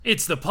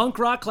It's the Punk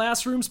Rock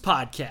Classrooms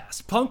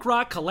podcast, Punk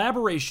Rock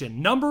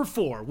Collaboration number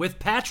 4 with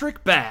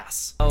Patrick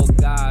Bass. Oh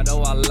God,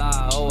 oh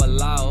Allah, oh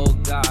Allah, oh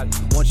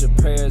God. Once your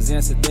prayers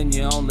answered, then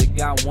you only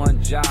got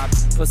one job.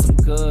 Put some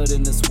good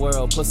in this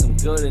world, put some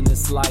good in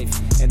this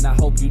life. And I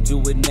hope you do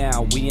it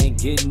now, we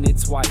ain't getting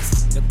it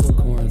twice.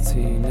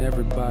 Quarantine,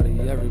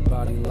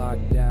 everybody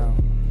locked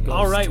down.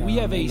 All right, we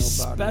have a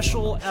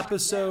special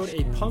episode,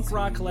 a punk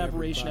rock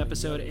collaboration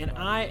episode, and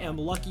I am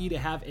lucky to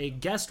have a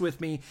guest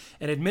with me,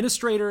 an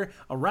administrator,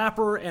 a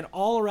rapper, and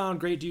all-around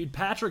great dude.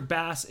 Patrick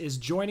Bass is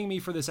joining me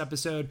for this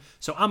episode,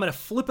 so I'm going to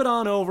flip it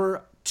on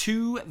over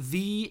to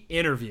the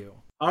interview.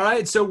 All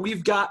right, so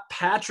we've got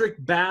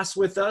Patrick Bass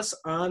with us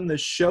on the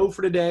show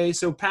for today.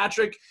 So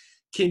Patrick,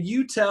 can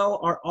you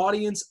tell our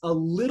audience a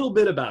little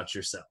bit about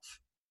yourself?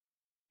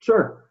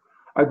 Sure.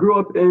 I grew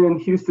up in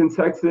Houston,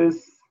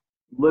 Texas.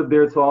 Lived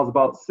there till I was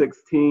about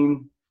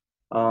 16.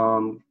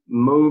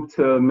 Moved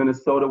to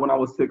Minnesota when I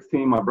was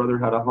 16. My brother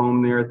had a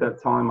home there at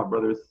that time.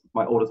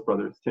 My oldest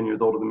brother is 10 years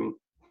older than me.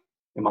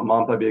 And my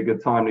mom thought it'd be a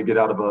good time to get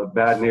out of a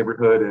bad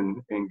neighborhood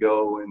and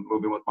go and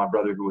move in with my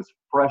brother, who was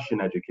fresh in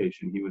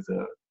education. He was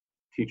a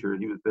teacher.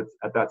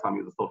 At that time,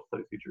 he was a social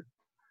studies teacher.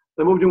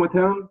 So I moved in with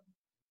him,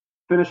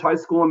 finished high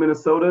school in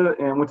Minnesota,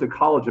 and went to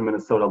college in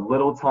Minnesota, a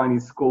little tiny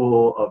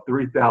school of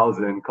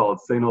 3,000 called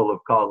St.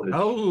 Olaf College.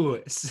 Oh,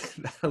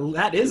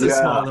 that is a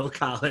small little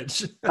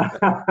college.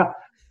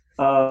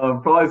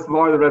 Probably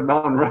smaller than Red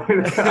Mountain,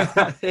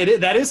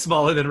 right? That is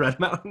smaller than Red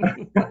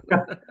Mountain.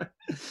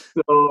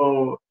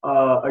 So,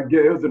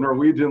 again, it was a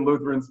Norwegian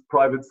Lutheran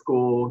private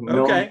school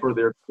known for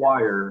their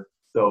choir.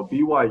 So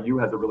BYU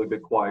has a really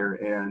big choir,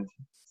 and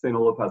St.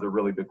 Olaf has a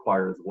really big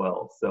choir as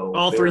well. So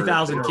all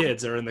 3,000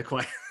 kids are in the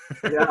choir.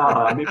 Yeah,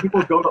 I mean,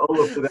 people go to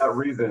Olaf for that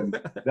reason.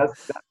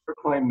 That's their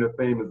claim to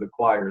fame, is the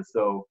choir.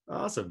 So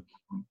awesome.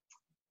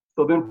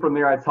 So then from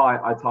there, I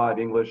taught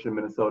English in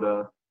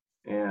Minnesota,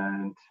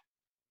 and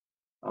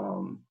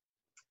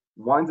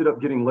winded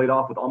up getting laid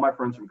off with all my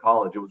friends from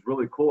college. It was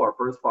really cool. Our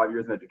first 5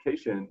 years in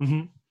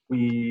education,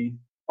 we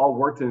all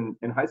worked in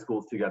high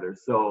schools together.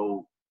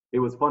 So it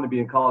was fun to be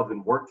in college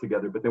and work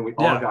together. But then we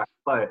all got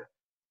cut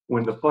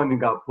when the funding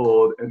got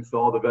pulled, and so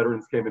all the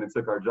veterans came in and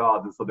took our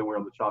jobs, and so then we were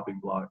on the chopping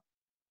block.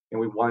 And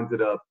we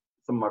winded up,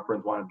 some of my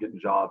friends wound up getting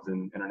jobs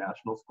in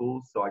international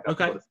schools. So I got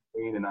to go to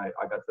Spain, and I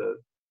got to,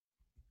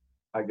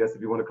 I guess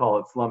if you want to call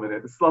it slumming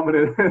it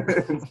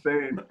in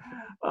Spain.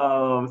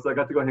 So I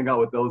got to go hang out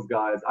with those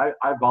guys.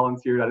 I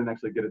volunteered. I didn't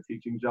actually get a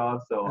teaching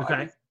job. So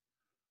I just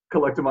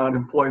collected my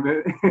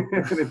unemployment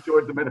and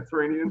enjoyed the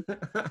Mediterranean.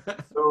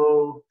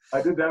 So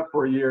I did that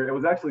for a year. It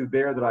was actually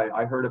there that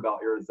I heard about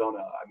Arizona.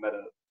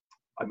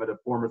 I met a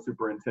former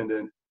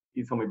superintendent.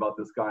 He told me about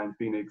this guy in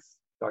Phoenix,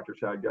 Dr.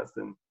 Chad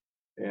Geston,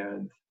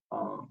 and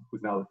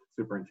who's now the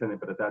superintendent,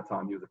 but at that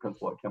time he was a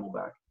principal at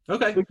Camelback. So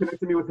he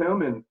connected me with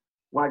him, and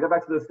when I got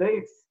back to the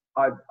States,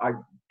 I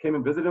came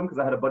and visited him because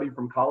I had a buddy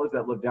from college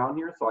that lived down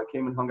here, so I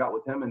came and hung out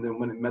with him, and then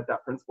went and met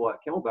that principal at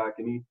Camelback,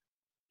 and he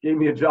gave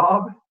me a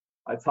job.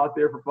 I taught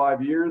there for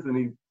 5 years, and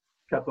he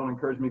kept on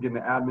encouraging me to get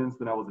into admin. So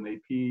then I was an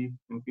AP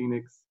in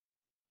Phoenix,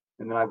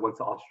 and then I went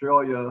to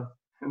Australia,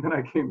 and then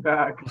I came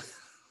back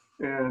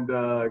and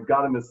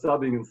got into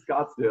subbing in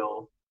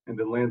Scottsdale, and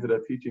then landed a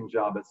teaching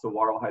job at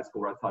Saguaro High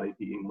School where I taught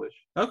AP English.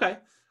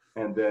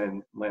 And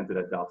then landed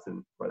at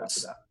Dobson right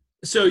after that.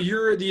 So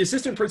you're the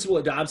assistant principal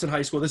at Dobson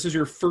High School. This is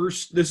your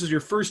first,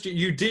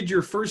 you did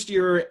your first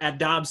year at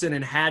Dobson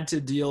and had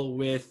to deal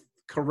with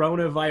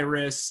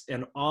coronavirus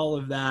and all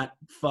of that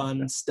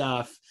fun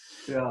stuff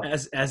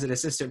as an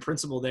assistant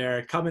principal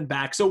there, coming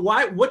back. So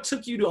what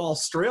took you to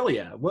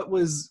Australia?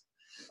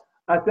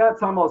 At that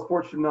time, I was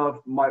fortunate enough,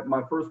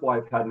 my first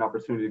wife had an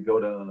opportunity to go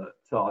to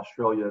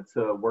Australia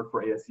to work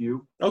for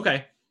ASU.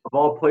 Of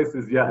all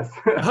places, yes.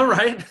 All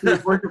right. She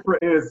was working for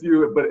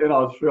ASU, but in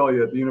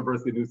Australia at the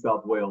University of New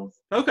South Wales.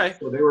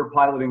 So they were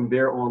piloting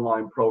their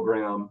online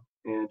program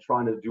and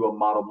trying to do a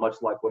model much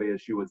like what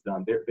ASU has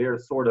done. They're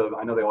sort of,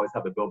 I know they always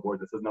have the billboard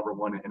that says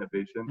 #1 in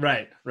innovation.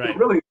 Right.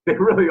 They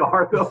really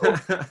are, though.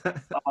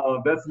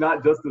 That's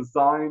not just a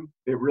sign.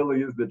 It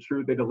really is the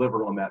truth. They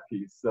deliver on that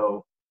piece.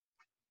 So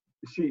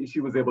she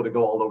was able to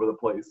go all over the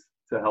place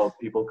to help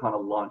people kind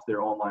of launch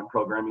their online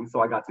programming. So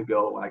I got to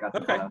go, and I got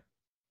to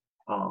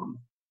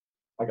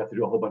I got to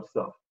do a whole bunch of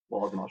stuff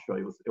while I was in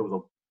Australia. It was a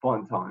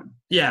fun time.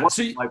 Yeah.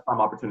 So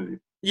lifetime opportunity.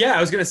 Yeah, I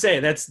was going to say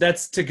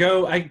that's to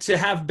go,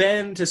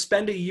 to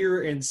spend a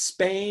year in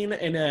Spain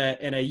and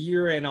a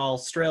year in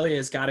Australia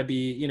has got to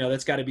be,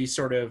 that's got to be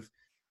sort of,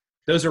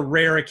 those are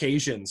rare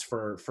occasions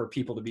for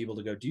people to be able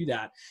to go do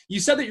that. You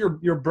said that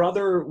your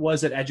brother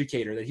was an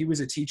educator, that he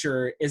was a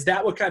teacher. Is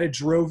that what kind of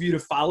drove you to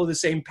follow the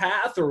same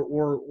path,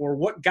 or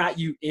what got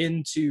you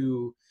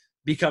into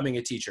becoming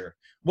a teacher?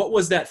 What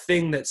was that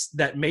thing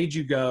that made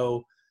you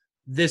go,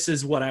 this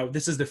is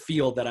the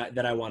field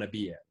that I want to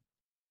be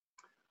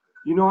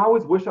in? I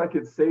always wish I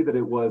could say that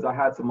it was, I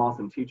had some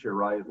awesome teacher,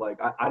 right? Like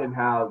I didn't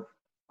have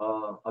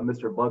a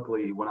Mr.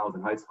 Buckley when I was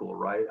in high school,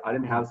 right? I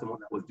didn't have someone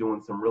that was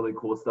doing some really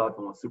cool stuff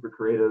and was super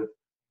creative.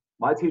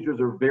 My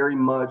teachers are very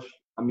much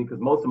I mean,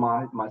 because most of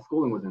my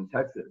schooling was in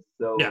Texas.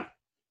 So yeah.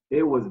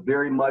 It was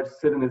very much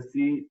sit in a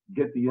seat,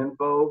 get the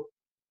info,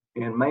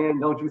 and man,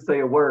 don't you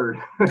say a word.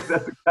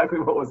 That's exactly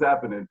what was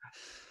happening.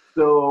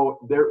 So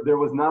there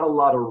was not a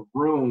lot of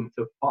room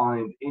to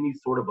find any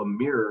sort of a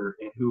mirror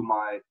in who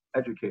my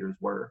educators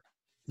were.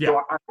 Yeah.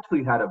 So I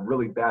actually had a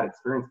really bad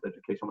experience with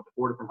education. I went to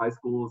 4 different high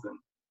schools, and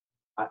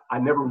I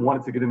never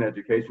wanted to get into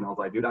education. I was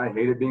like, dude, I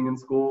hated being in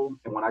school.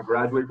 And when I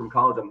graduated from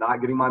college, I'm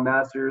not getting my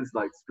master's.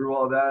 Like, screw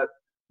all that.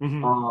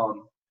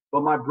 Mm-hmm.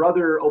 But my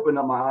brother opened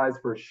up my eyes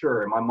for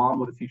sure. And my mom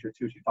was a teacher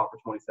too. She taught for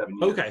 27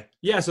 years. Okay.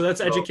 Yeah. So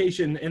that's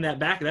education in that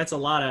back. That's a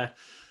lot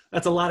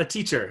of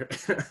teacher.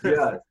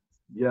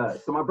 Yeah.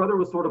 So my brother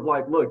was sort of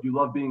like, look, you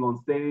love being on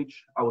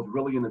stage. I was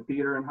really into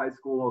theater in high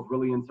school. I was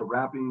really into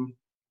rapping.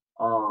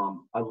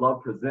 I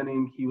love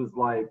presenting. He was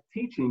like,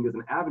 teaching is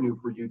an avenue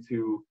for you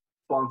to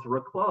sponsor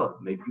a club.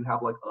 Maybe you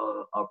have like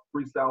a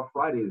Freestyle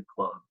Friday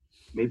club.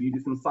 Maybe you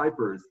do some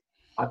ciphers.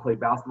 I played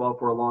basketball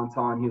for a long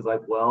time. He's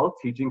like, well,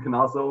 teaching can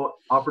also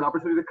offer an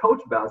opportunity to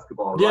coach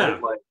basketball, right? Yeah.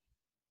 Like,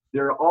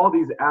 there are all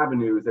these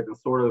avenues that can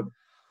sort of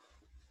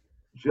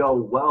gel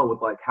well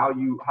with like how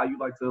you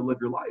like to live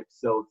your life.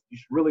 So you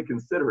should really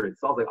consider it.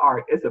 So I was like, all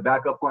right, it's a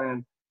backup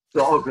plan.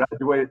 So I'll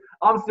graduate.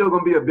 I'm still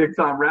gonna be a big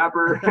time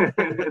rapper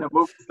and a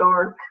movie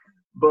star,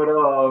 but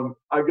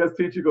I guess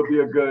teaching will be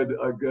a good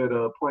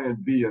plan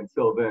B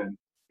until then.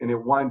 And it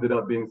winded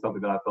up being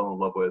something that I fell in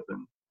love with.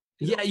 And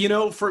yeah, you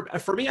know, for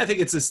me, I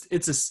think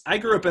I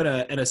grew up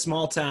in a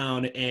small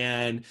town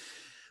and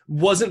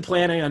wasn't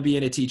planning on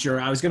being a teacher.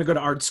 I was going to go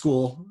to art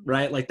school,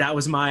 right? Like that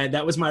was my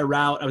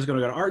route. I was going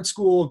to go to art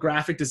school,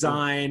 graphic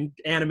design,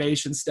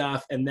 animation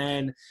stuff. And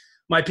then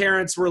my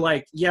parents were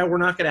like, yeah, we're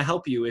not going to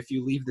help you if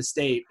you leave the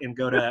state and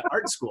go to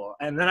art school.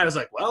 And then I was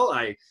like, well,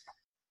 I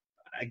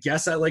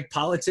guess I like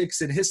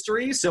politics and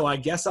history. So I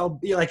guess I'll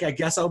be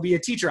a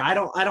teacher. I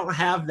don't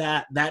have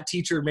that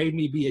teacher made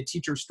me be a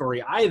teacher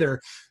story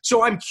either.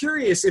 So I'm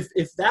curious if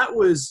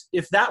that's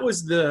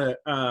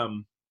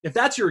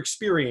your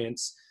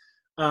experience,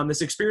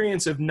 this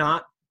experience of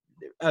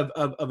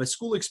a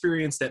school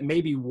experience that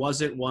maybe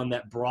wasn't one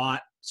that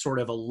brought sort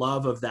of a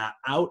love of that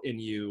out in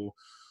you.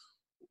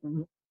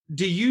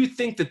 Do you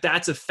think that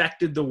that's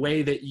affected the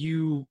way that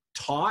you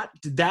taught?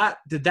 Did that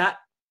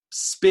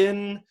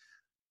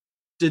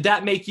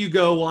make you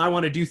go, well, I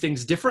want to do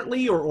things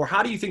differently? Or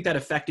how do you think that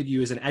affected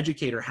you as an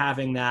educator,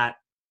 having that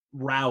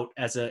route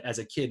as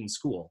a kid in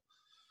school?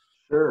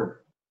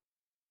 Sure.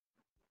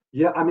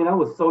 Yeah, I mean, I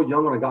was so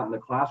young when I got in the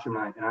classroom,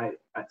 and I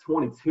at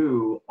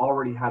 22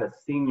 already had a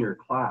senior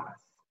class.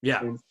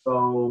 Yeah. And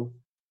so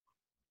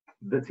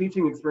the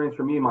teaching experience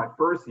for me, my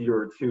first year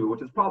or two,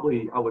 which is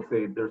probably, I would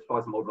say there's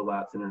probably some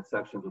overlaps and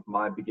intersections with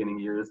my beginning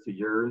years to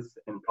yours,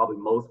 and probably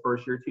most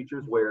first year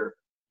teachers, where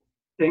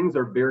things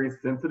are very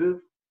sensitive.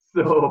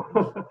 So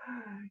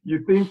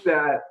you think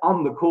that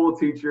I'm the cool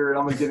teacher,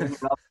 I'm going to get in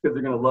because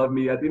they're going to love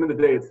me. At the end of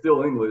the day, it's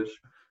still English.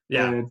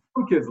 Yeah. And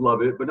some kids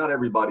love it, but not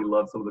everybody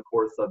loves some of the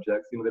core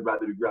subjects. You know, they'd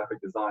rather do graphic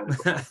design or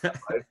something like that,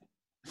 right?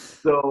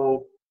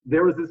 So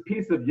there was this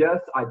piece of, yes,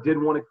 I did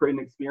want to create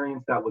an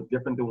experience that was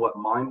different than what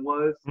mine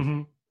was.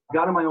 Mm-hmm. I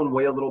got in my own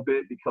way a little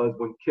bit because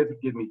when kids would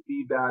give me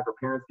feedback or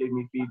parents gave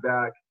me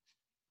feedback,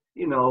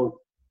 you know,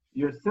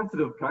 you're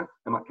sensitive. Can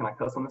I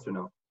cuss on this or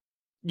no?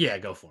 Yeah,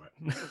 go for it.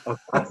 Okay.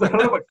 I don't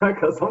know if I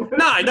can cuss on this.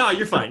 No,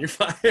 you're fine. You're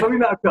fine. Let me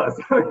not cuss.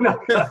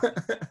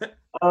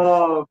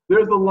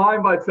 There's a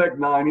line by Tech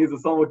Nine. He's a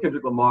song with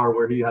Kendrick Lamar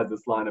where he has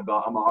this line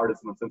about, I'm an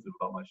artist and I'm sensitive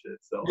about my shit.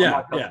 So I'm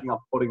not cussing, I'm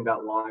quoting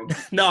that line.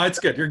 No, it's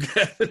good. You're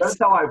good. That's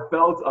how I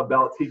felt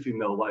about teaching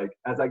though. Like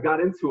as I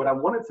got into it, I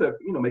wanted to,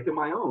 you know, make it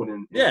my own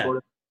and sort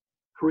of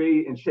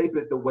create and shape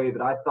it the way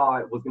that I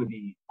thought was going to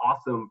be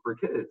awesome for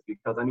kids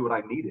because I knew what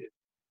I needed.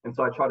 And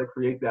so I tried to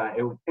create that.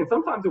 And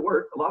sometimes it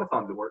worked. A lot of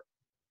times it worked.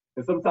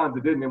 And sometimes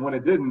it didn't. And when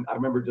it didn't, I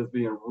remember just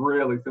being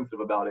really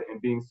sensitive about it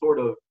and being sort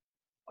of,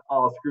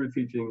 oh, screw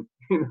teaching,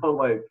 you know,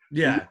 like,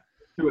 yeah,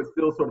 it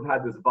still sort of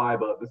had this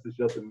vibe of, this is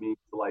just a means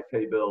to like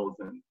pay bills.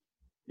 And,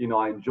 you know,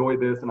 I enjoy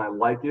this and I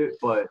like it,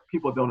 but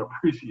people don't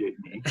appreciate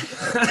me.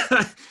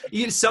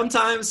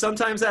 Sometimes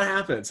that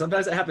happens.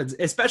 Sometimes it happens,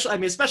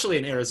 especially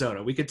in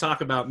Arizona. We could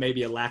talk about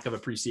maybe a lack of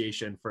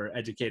appreciation for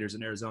educators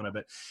in Arizona,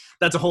 but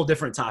that's a whole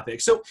different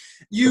topic. So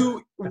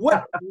you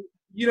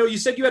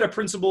said you had a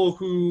principal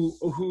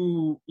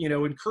who, you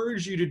know,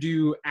 encouraged you to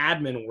do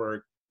admin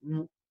work.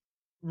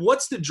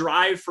 What's the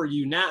drive for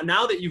you now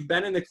that you've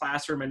been in the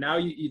classroom and now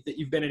that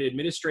you've been an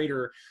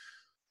administrator?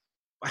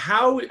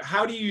 How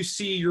do you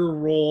see your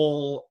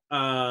role?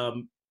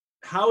 How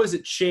has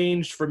it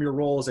changed from your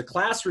role as a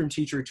classroom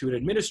teacher to an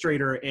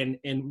administrator, and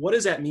what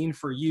does that mean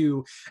for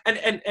you?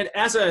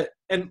 Let's get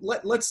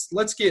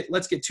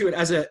to it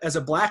as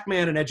a Black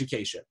man in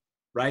education,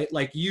 right?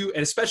 Like you,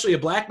 and especially a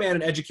Black man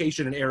in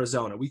education in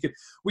Arizona, we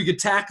could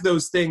tack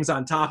those things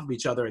on top of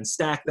each other and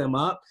stack them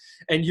up.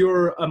 And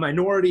you're a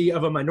minority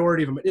of a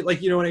minority of a,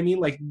 like, you know what I mean?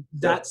 Like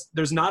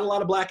there's not a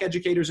lot of Black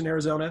educators in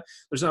Arizona.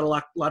 There's not a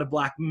lot of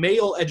Black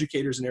male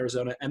educators in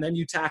Arizona. And then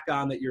you tack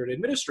on that you're an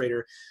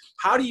administrator.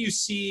 How do you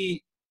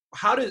see,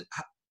 how do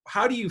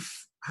you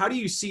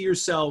you see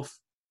yourself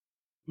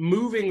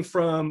moving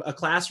from a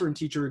classroom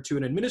teacher to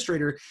an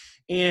administrator,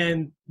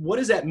 and what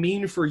does that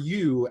mean for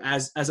you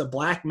as a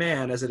Black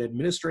man, as an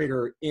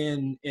administrator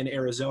in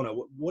Arizona?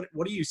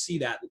 What do you see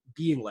that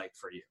being like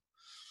for you?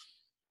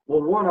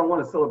 Well, one, I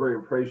want to celebrate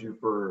and praise you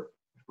for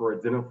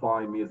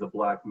identifying me as a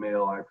Black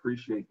male. I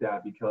appreciate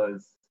that,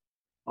 because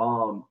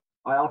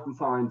I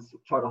oftentimes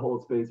try to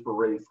hold space for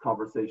race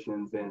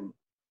conversations, and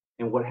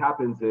what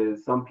happens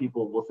is some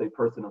people will say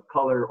person of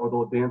color, or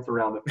they'll dance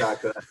around the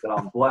fact that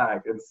I'm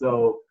Black. And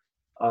so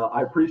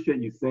I appreciate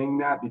you saying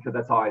that, because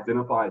that's how I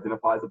identify as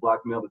a Black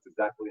male. That's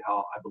exactly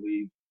how I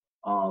believe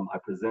I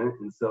present.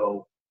 And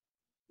so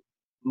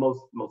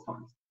most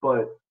times,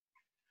 but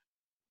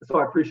so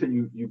I appreciate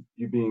you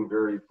being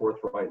very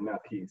forthright in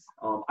that piece.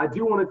 I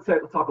do want to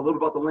talk a little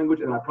bit about the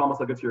language, and I promise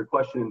I'll get to your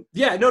question.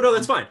 Yeah, no,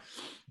 that's fine.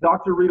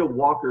 Dr. Rita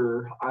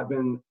Walker, I've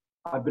been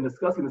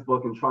discussing this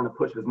book and trying to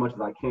push it as much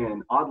as I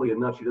can. Oddly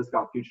enough, she just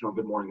got featured on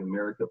Good Morning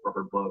America for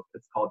her book.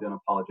 It's called The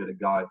Unapologetic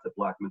Guide to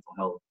Black Mental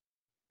Health.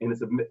 And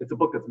it's a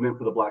book that's meant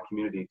for the Black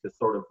community to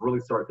sort of really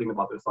start thinking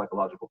about their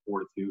psychological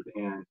fortitude.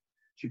 And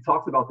she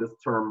talks about this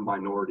term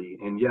minority.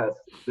 And yes,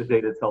 the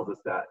data tells us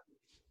that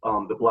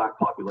the Black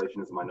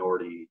population is a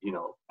minority,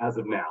 as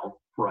of now,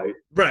 right?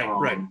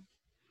 Right.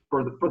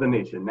 For the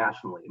nation,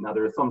 nationally. Now,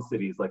 there are some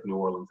cities like New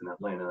Orleans and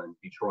Atlanta and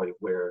Detroit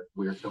where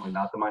we are certainly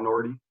not the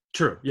minority.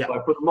 True, yeah.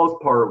 But for the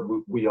most part,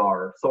 we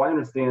are. So I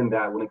understand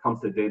that when it comes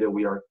to data,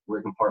 we're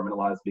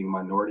compartmentalized being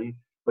minority.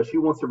 But she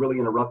wants to really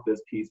interrupt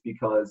this piece,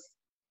 because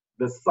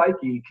the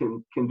psyche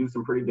can do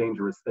some pretty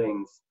dangerous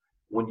things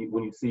when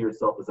you see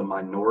yourself as a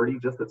minority.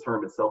 Just the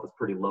term itself is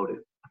pretty loaded.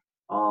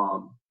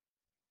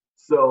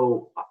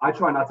 So I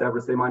try not to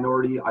ever say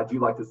minority. I do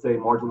like to say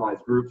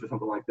marginalized groups or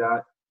something like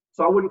that.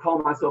 So I wouldn't call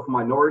myself a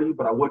minority,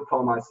 but I would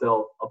call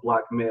myself a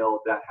Black male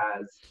that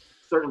has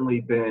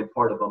certainly been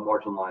part of a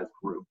marginalized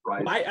group,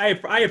 right?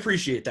 I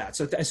appreciate that.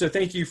 So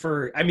thank you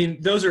for,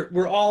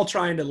 we're all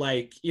trying to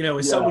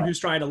as someone who's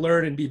trying to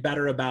learn and be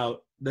better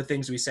about the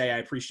things we say, I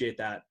appreciate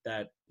that.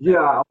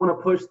 Yeah, I want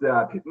to push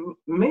that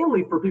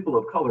mainly for people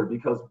of color,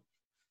 because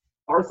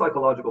our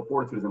psychological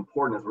fortitude is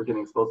important as we're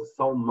getting exposed to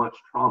so much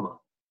trauma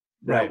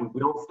that we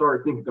don't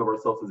start thinking of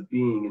ourselves as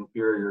being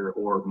inferior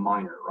or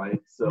minor,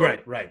 right? So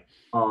right.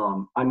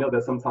 I know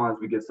that sometimes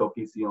we get so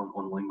PC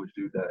on language,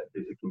 dude, that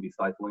it can be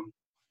stifling.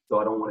 So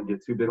I don't want to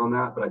get too big on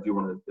that, but I do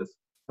want to just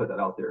put that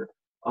out there.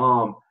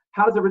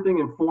 How does everything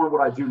inform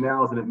what I do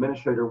now as an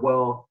administrator?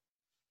 Well,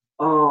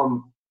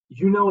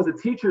 as a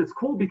teacher, it's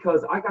cool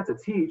because I got to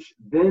teach,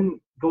 then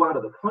go out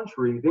of the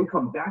country, then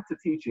come back to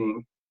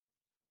teaching,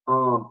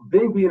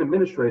 then be an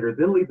administrator,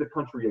 then leave the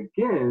country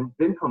again,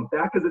 then come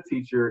back as a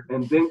teacher,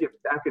 and then get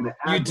back into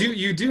admin.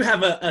 You do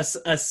have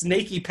a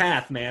snaky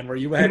path, man, where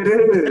you went. It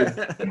is.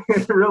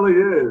 It really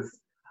is.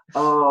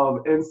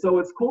 And so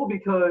it's cool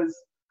because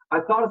I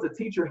thought as a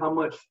teacher how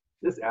much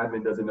this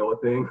admin doesn't know a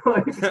thing.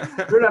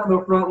 They're not on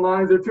the front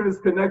lines. They're too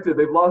disconnected.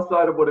 They've lost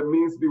sight of what it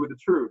means to be with the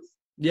troops.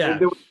 Yeah.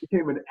 And then when I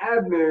became an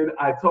admin,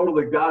 I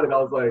totally got it. I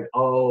was like,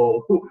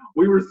 oh,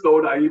 we were so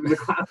naive in the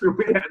classroom.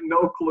 We had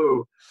no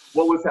clue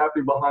what was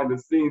happening behind the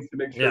scenes to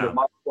make sure that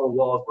my four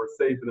walls were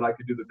safe and that I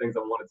could do the things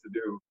I wanted to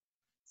do.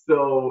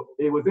 So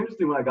it was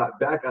interesting when I got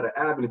back out of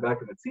admin and back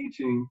into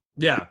teaching.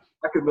 Yeah.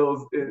 Back in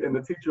in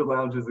the teacher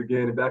lounges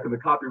again and back in the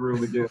copy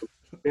room again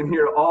and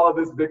hear all of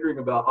this bickering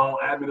about,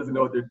 admin doesn't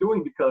know what they're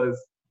doing, because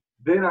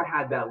then I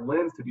had that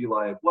lens to be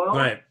like,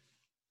 well,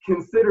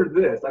 consider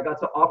this. I got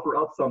to offer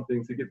up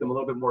something to get them a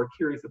little bit more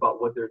curious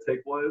about what their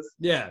take was.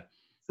 Yeah.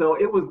 So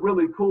it was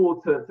really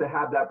cool to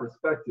have that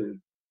perspective.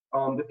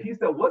 The piece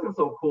that wasn't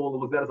so cool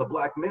was that as a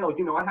Black male,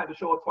 I had to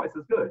show up twice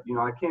as good.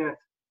 I can't,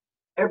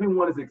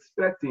 everyone is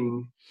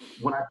expecting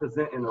when I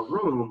present in a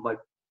room, like,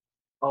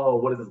 oh,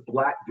 what is this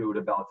Black dude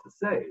about to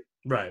say?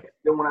 Right.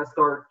 Then when I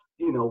start,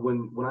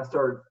 when I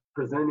start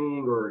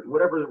presenting or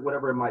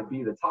whatever it might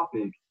be, the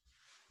topic,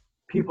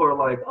 people are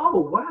like, oh,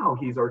 wow,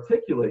 he's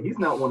articulate. He's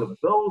not one of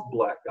those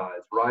Black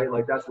guys, right?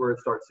 Like, that's where it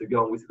starts to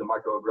go. And we see the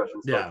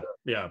microaggressions start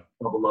to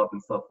bubble up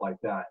and stuff like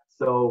that.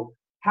 So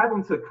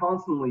having to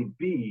constantly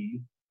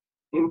be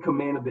in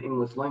command of the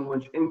English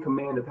language, in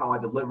command of how I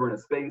deliver in a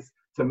space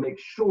to make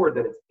sure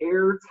that it's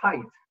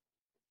airtight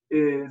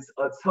is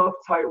a tough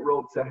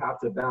tightrope to have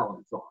to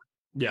balance on.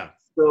 Yeah.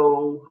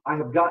 So I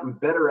have gotten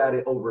better at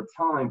it over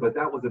time, but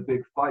that was a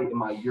big fight in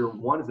my year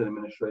one as an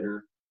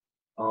administrator,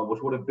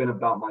 which would have been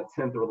about my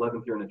 10th or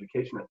 11th year in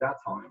education at that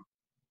time.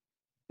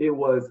 It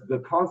was the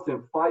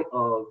constant fight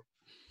of,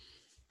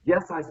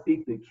 yes, I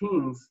speak the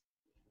Kings,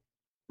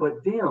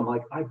 but damn,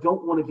 like, I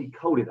don't want to be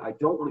coded. I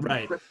don't want to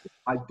be cryptic.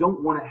 I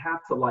don't want to have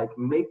to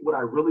make what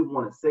I really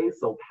want to say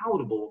so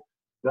palatable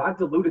that I've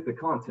diluted the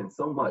content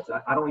so much.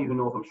 I don't even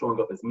know if I'm showing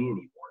up as me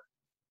anymore.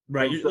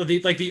 Right. So,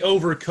 the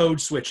over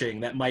code switching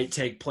that might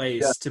take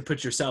place to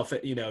put yourself,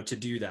 to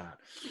do that.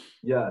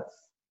 Yes.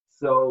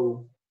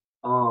 So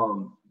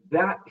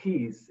that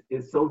piece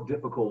is so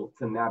difficult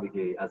to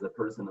navigate as a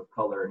person of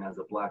color and as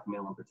a Black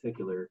male in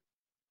particular.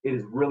 It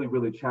is really,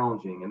 really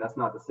challenging. And that's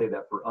not to say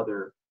that for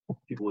other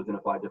people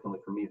identify differently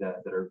for me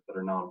that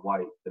are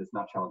non-white, that it's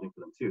not challenging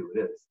for them too. It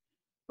is.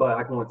 But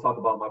I can only talk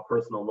about my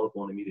personal,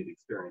 local, and immediate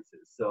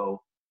experiences.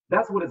 So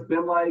that's what it's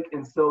been like.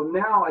 And so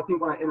now I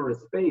think when I enter a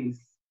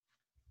space,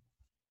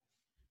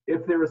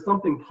 if there is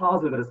something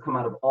positive that has come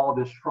out of all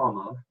this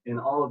trauma and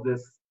all of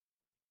this,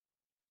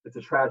 it's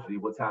a tragedy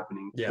what's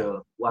happening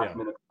to Black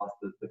men across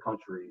the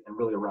country and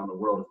really around the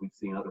world, as we've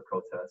seen other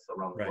protests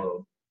around the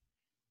globe.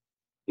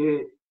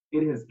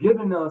 It has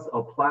given us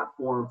a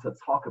platform to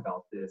talk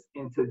about this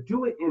and to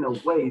do it in a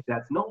way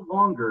that's no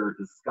longer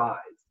disguised.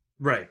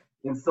 Right.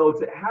 And so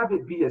to have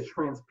it be as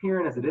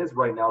transparent as it is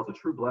right now is a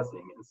true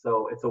blessing. And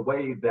so it's a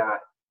way that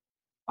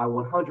I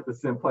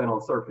 100% plan on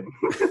surfing.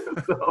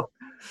 So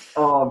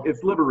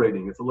it's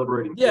liberating. It's a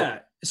liberating. Yeah.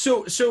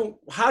 So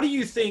how do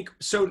you think,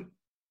 so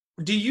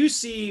do you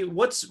see,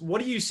 what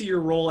do you see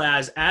your role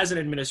as an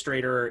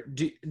administrator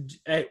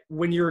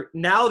when you're,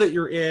 now that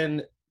you're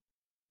in,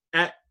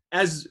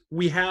 as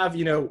we have,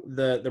 you know,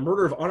 the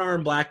murder of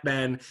unarmed Black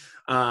men,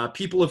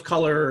 people of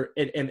color,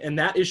 and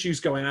that issue's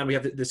going on. We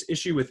have this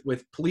issue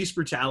with police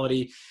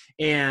brutality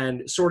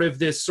and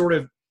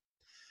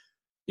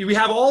we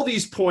have all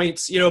these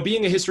points, you know,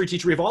 being a history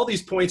teacher, we have all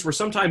these points where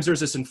sometimes there's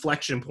this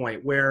inflection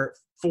point where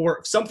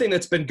for something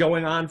that's been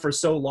going on for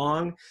so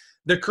long,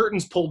 the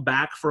curtain's pulled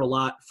back for a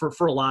lot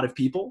of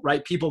people,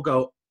 right? People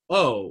go,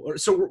 oh,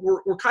 so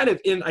we're kind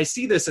of in, I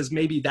see this as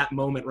maybe that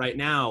moment right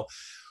now.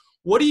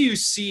 What do you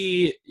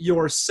see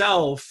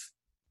yourself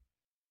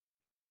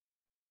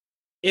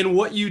in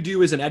what you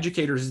do as an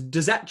educator?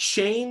 Does that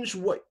change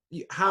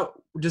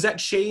does that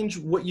change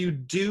what you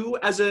do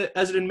as an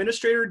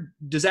administrator?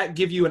 Does that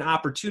give you an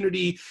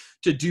opportunity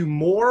to do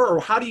more?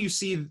 Or how do you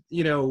see,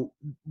 you know,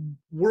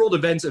 world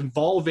events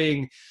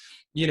involving,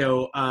 you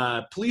know,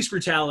 police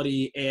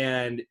brutality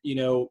and, you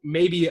know,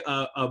 maybe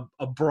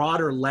a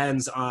broader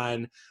lens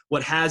on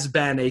what has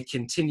been a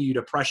continued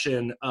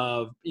oppression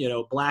of, you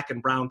know, Black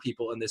and brown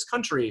people in this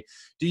country?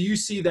 Do you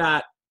see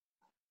that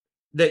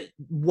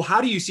how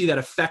do you see that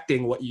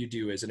affecting what you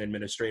do as an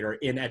administrator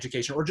in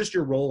education, or just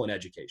your role in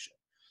education?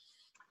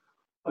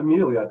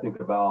 Immediately, I think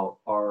about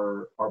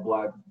our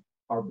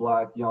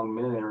Black young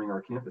men entering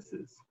our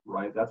campuses,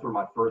 right? That's where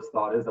my first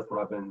thought is. That's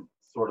what I've been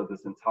sort of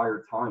this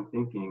entire time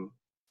thinking.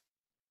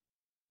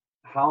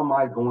 How am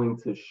I going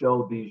to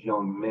show these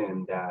young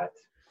men that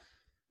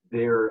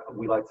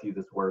we like to use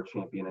this word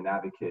champion and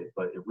advocate,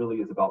 but it really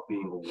is about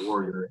being a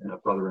warrior and a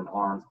brother in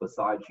arms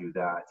beside you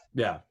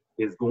that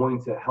is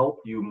going to help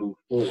you move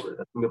forward.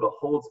 That's going to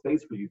hold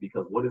space for you,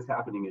 because what is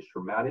happening is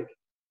traumatic.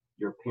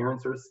 Your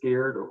parents are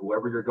scared, or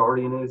whoever your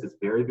guardian is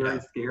very, very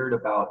scared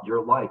about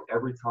your life.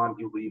 Every time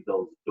you leave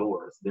those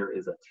doors, there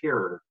is a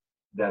terror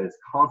that is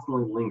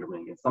constantly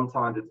lingering. And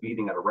sometimes it's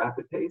beating at a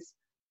rapid pace,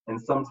 and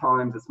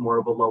sometimes it's more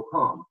of a low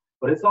hum.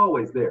 But it's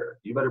always there.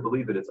 You better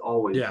believe that it's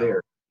always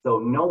there. So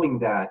knowing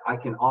that I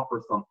can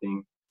offer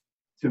something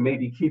to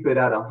maybe keep it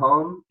at a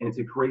hum, and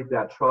to create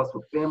that trust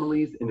with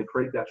families, and to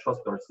create that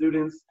trust with our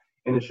students,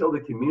 and to show the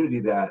community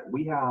that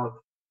we have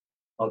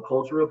a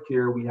culture of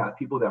care. We have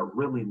people that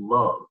really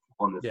love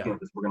on this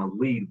campus. We're going to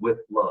lead with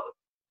love.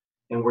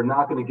 And we're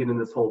not going to get in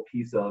this whole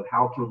piece of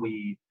how can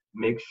we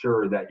make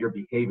sure that your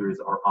behaviors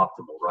are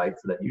optimal, right?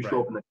 So that you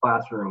show up in the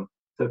classroom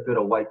to fit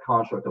a white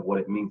construct of what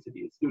it means to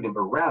be a student,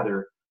 but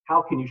rather,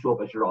 how can you show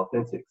up as your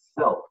authentic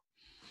self?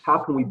 How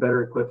can we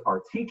better equip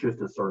our teachers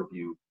to serve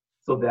you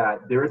so that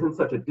there isn't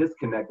such a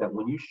disconnect that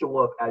when you show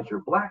up as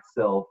your Black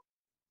self,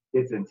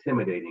 it's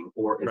intimidating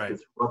or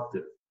it's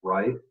disruptive,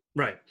 right?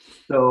 Right.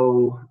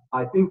 So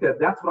I think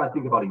that's what I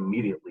think about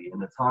immediately. In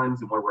the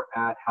times and where we're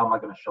at, how am I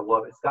going to show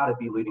up? It's got to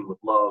be leading with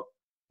love,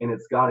 and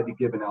it's got to be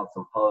giving out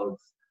some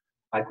hugs.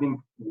 I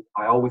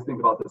always think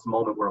about this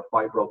moment where a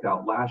fight broke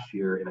out last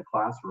year in a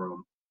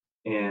classroom,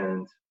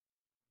 and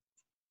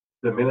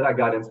the minute I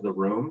got into the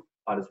room,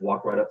 I just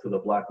walked right up to the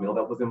Black male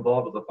that was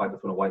involved. It was a fight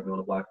between a white male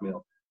and a Black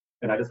male.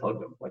 And I just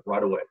hugged him, like,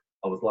 right away.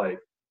 I was like,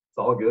 it's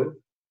all good,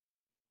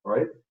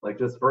 right? Like,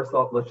 just first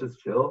off, let's just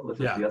chill. Let's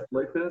just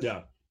de-escalate this.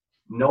 Yeah.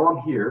 No, I'm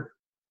here,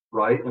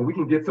 right? And we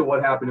can get to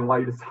what happened and why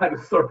you decided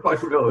to start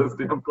fighting in this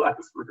damn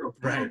classroom.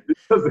 Right.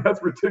 Because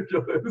that's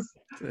ridiculous.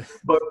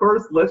 But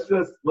first,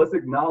 let's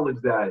acknowledge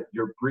that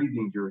you're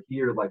breathing, you're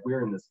here, like,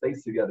 we're in this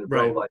space together,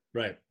 bro.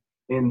 Right.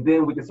 And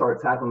then we can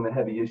start tackling the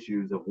heavy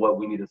issues of what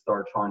we need to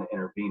start trying to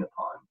intervene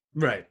upon.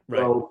 Right.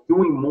 So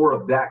doing more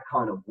of that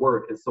kind of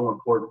work is so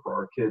important for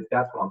our kids.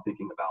 That's what I'm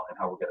thinking about and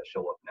how we're going to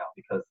show up now,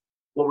 because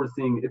what we're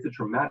seeing, it's a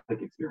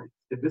traumatic experience.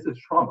 This is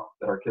trauma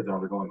that our kids are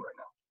undergoing right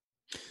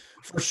now.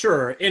 For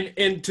sure.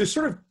 And to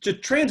sort of to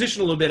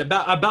transition a little bit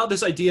about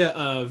this idea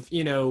of,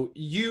 you know,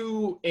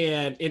 you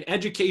and in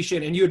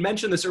education, and you had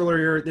mentioned this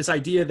earlier, this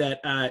idea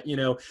that, you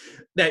know,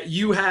 that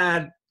you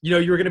had, you know,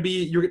 you're going to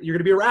be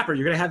a rapper.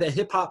 You're going to have that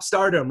hip hop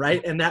stardom,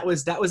 right? And that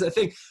was a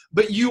thing.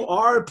 But you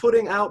are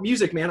putting out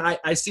music, man.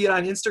 I see it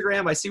on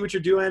Instagram. I see what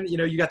you're doing. You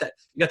know, you got that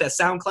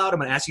SoundCloud. I'm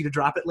going to ask you to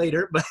drop it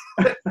later. But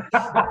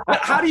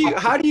how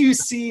do you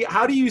see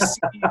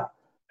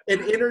an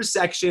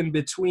intersection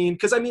between?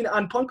 Because I mean,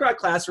 on Punk Rock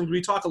Classrooms,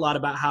 we talk a lot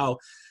about how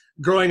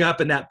growing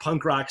up in that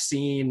punk rock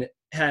scene,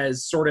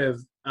 has sort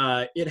of,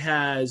 it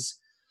has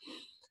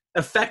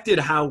affected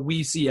how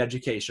we see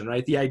education,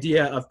 right? The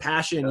idea of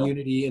passion,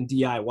 unity, and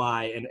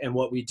DIY and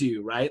what we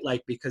do, right?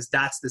 Like, because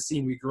that's the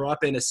scene we grew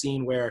up in, a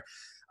scene where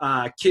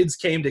kids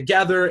came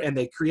together and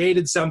they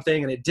created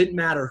something, and it didn't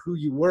matter who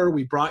you were.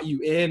 We brought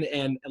you in,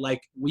 and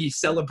like we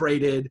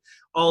celebrated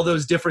all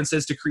those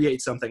differences to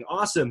create something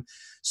awesome.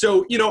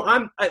 So, you know,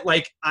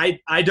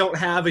 I don't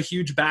have a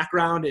huge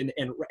background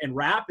in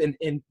rap,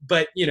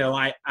 but you know,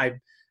 I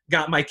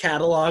got my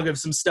catalog of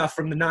some stuff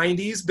from the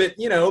 90s, but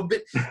you know,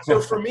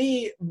 so for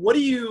me,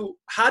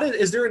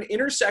 is there an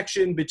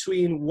intersection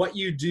between what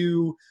you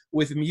do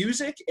with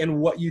music and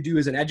what you do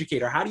as an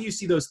educator? How do you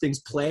see those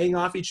things playing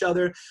off each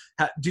other?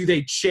 Do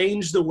they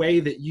change the way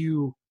that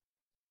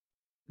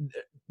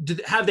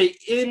have they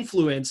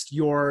influenced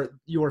your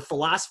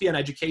philosophy on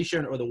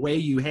education or the way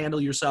you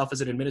handle yourself as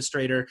an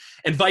administrator,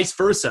 and vice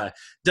versa?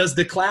 Does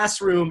the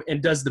classroom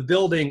and does the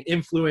building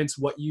influence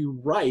what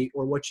you write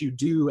or what you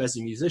do as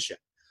a musician?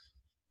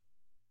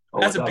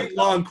 That's a big,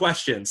 long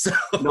question. So.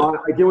 No,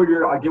 I get where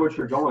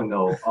you're going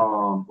though.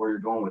 Where you're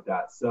going with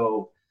that.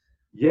 So,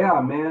 yeah,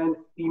 man.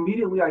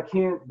 Immediately,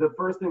 the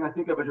first thing I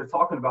think of as you're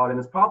talking about, and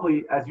it's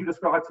probably as you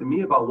described to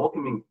me about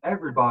welcoming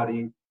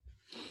everybody.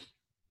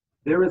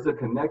 There is a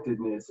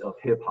connectedness of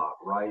hip hop,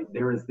 right?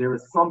 There is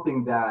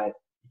something that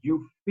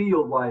you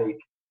feel like,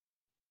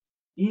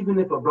 even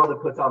if a brother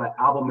puts out an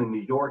album in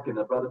New York and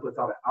a brother puts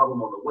out an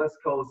album on the West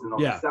Coast and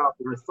on the South,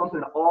 there is something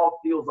that all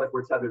feels like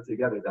we're tethered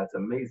together. That's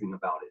amazing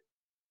about it.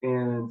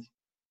 And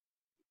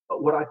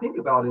what I think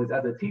about is,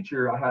 as a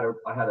teacher, I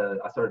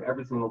started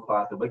every single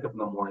class. I wake up in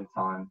the morning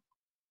time.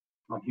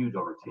 I'm huge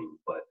on routine,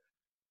 but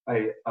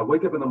I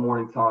wake up in the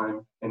morning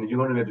time, and you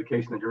learn in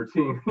education that your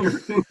routine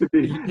should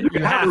be, you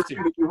can have the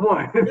routine if you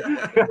want.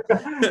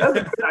 That's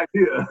a good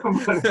idea,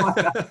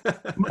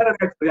 but it might not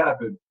actually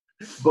happen.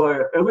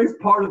 But at least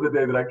part of the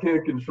day that I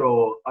can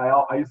control,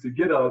 I used to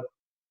get up.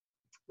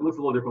 It looks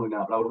a little differently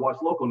now, but I would watch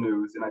local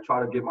news, and I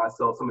try to give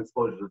myself some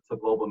exposure to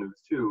global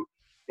news too.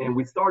 And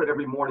we started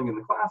every morning in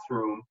the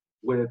classroom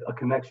with a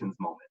connections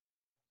moment.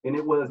 And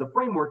it was a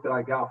framework that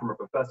I got from a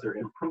professor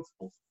in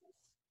principal school.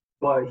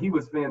 But he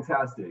was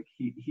fantastic.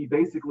 He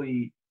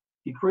basically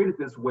created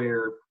this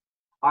where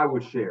I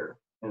would share,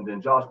 and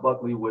then Josh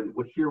Buckley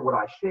would hear what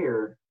I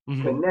shared,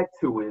 connect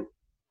to it,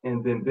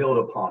 and then build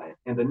upon it.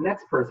 And the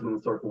next person in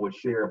the circle would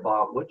share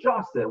about what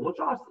Josh said. Well,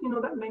 Josh, you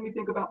know, that made me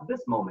think about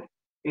this moment.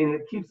 And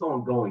it keeps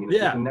on going. And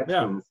it's a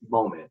connections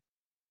moment.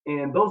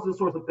 And those are the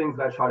sorts of things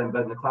that I try to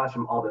embed in the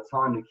classroom all the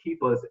time to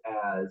keep us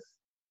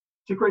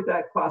to create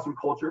that classroom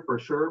culture for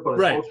sure, but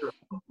a culture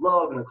of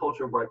love and a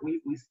culture of like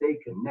we stay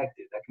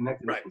connected. That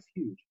connectedness was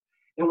huge.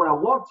 And when I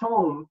walked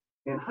home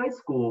in high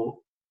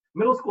school,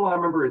 middle school, I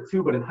remember it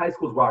too, but in high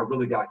school is where I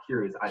really got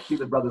curious. I see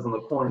the brothers on the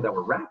corner that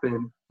were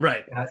rapping,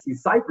 and I see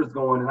ciphers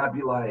going, and I'd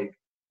be like,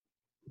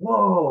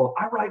 whoa,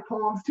 I write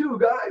poems too,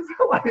 guys.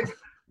 Like,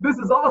 this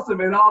is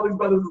awesome. And all these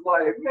brothers was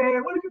like,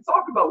 man, what did you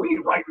talk about? We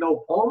didn't write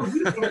no poems.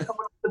 We just ain't coming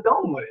up the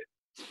dome with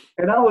it.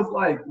 And I was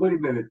like, wait a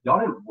minute, y'all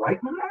didn't write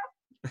none of that?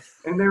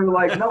 And they were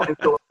like, no. And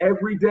so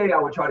every day I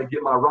would try to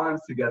get my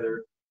rhymes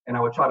together, and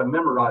I would try to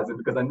memorize it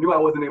because I knew I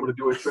wasn't able to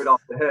do it straight off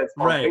the head.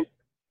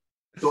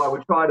 So I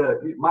would try to,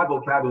 my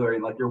vocabulary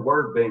and like your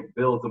word bank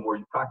builds the more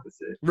you practice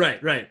it.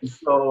 Right.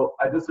 So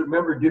I just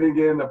remember getting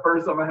in, the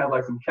first time I had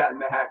like some Cat in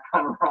the Hat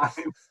kind of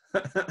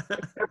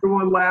rhymes.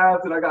 Everyone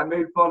laughed and I got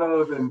made fun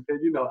of, and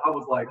you know, I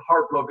was like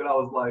heartbroken. I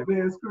was like,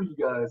 man, screw you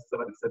guys.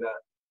 Somebody said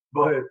that.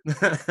 But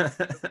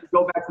you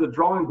go back to the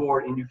drawing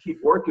board and you keep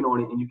working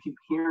on it, and you keep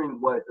hearing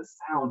what the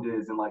sound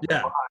is and like the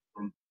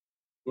vibe.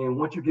 And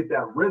once you get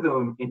that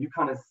rhythm and you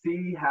kind of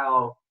see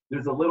how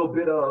there's a little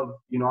bit of,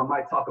 you know, I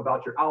might talk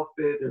about your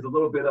outfit. There's a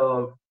little bit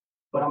of,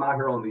 but I'm out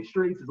here on these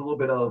streets. There's a little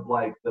bit of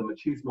like the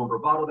machismo and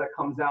bravado that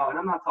comes out. And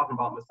I'm not talking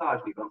about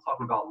misogyny, but I'm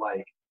talking about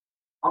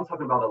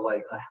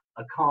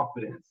a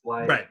confidence,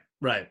 like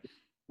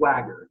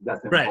swagger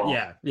that's involved.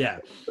 Yeah.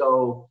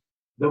 So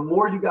the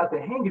more you got the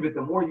hang of it,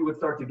 the more you would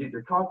start to get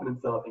your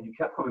confidence up, and you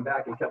kept coming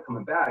back.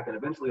 And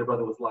eventually a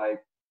brother was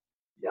like,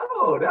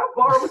 yo, that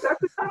bar was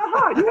actually kind of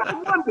hot. You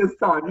had one this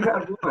time. You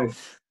had one.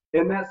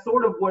 And that's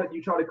sort of what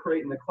you try to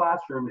create in the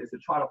classroom, is to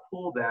try to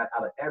pull that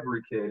out of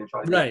every kid and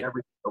try to give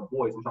every kid a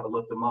voice and try to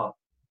lift them up.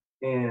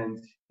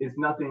 And it's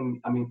nothing,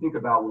 I mean, think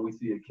about when we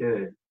see a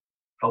kid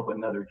help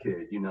another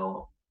kid, you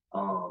know,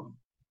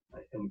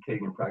 in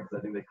Kagan practice,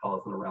 I think they call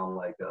something around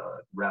like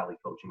rally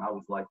coaching. I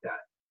was like that,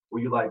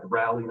 where you like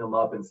rallying them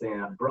up and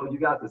saying, bro, you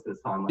got this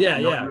time. Like,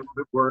 I know you're a little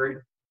bit worried.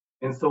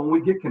 And so when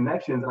we get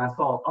connections, and I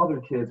saw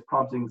other kids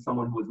prompting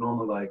someone who was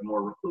normally like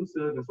more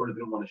reclusive and sort of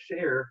didn't want to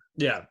share.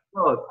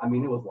 Look, I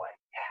mean, it was like,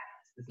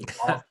 yes, this is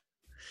awesome.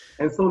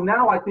 And so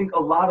now I think a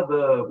lot of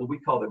what we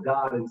call the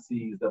God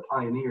MCs, the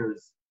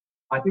pioneers,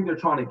 I think they're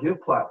trying to give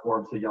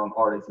platforms to young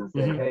artists and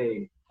say,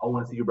 hey, I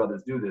want to see you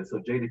brothers do this. So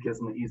Jadakiss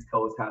on the East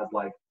Coast has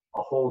like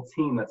a whole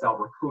team that's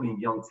out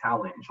recruiting young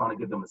talent and trying to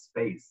give them a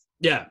space.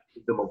 Give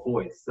them a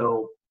voice.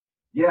 So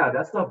yeah,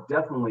 that stuff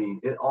definitely,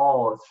 it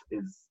all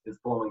is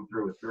flowing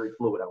through. It's very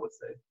fluid, I would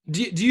say.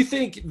 Do you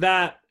think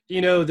that,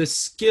 you know, the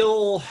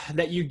skill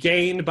that you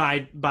gained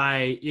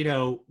by, you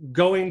know,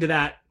 going to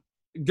that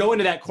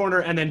corner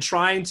and then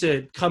trying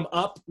to come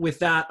up with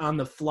that on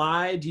the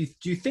fly, do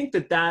you think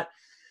that,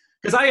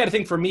 because I got to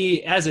think, for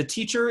me as a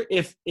teacher,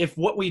 if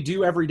what we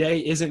do every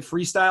day isn't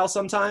freestyle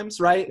sometimes,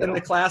 right, in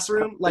the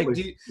classroom, like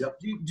do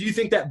you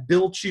think that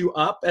built you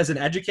up as an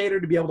educator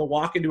to be able to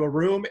walk into a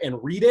room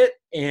and read it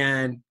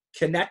and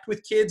connect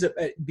with kids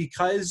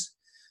because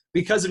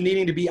of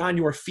needing to be on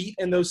your feet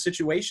in those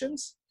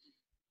situations?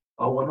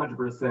 Oh,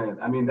 100%.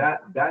 I mean,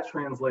 that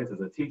translates as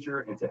a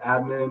teacher into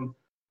admin.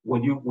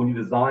 When you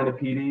design a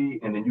PD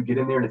and then you get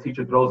in there and the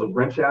teacher throws a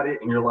wrench at it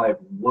and you're like,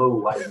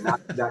 whoa, I did not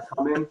see that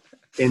coming.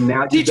 And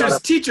now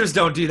teachers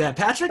don't do that,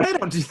 Patrick. They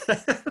don't do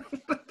that.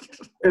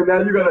 And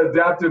now you got to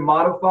adapt and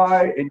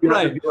modify, and you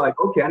have to be like,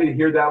 okay, I need to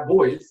hear that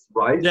voice,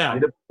 right? Yeah. I need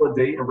to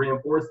validate and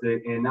reinforce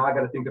it. And now I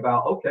got to think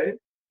about, okay,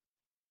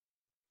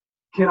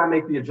 can I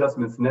make the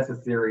adjustments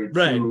necessary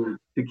to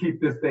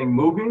keep this thing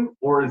moving,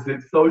 or is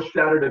it so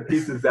shattered to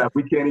pieces that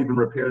we can't even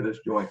repair this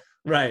joint?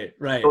 Right.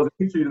 So as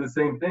a teacher, you do the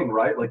same thing,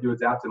 right? Like you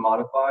adapt and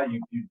modify.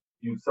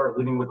 You start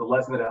living with the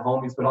lesson that at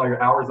home you spend all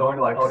your hours on.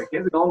 You're like, oh, the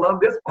kids are gonna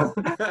love this one.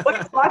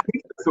 Let's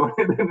teach this one.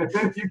 And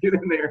then you get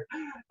in there,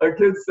 a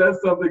kid says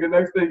something, and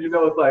next thing you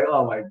know, it's like,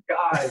 oh my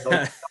God,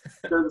 like,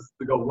 this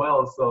to go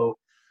well. So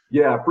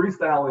yeah,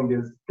 freestyling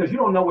is, because you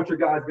don't know what your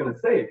guy's gonna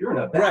say. If you're in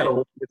a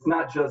battle, it's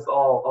not just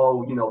all,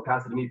 oh, you know,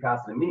 pass it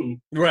to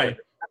me. Right.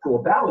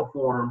 Actual battle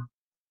form.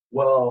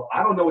 Well,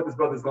 I don't know what this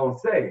brother's gonna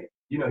say.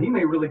 You know, he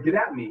may really get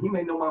at me. He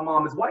may know my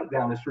mom is white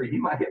down the street. He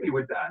might hit me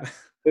with that.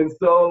 And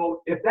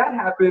so if that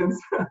happens,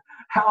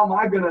 how am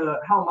I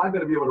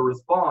gonna be able to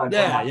respond?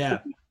 Yeah.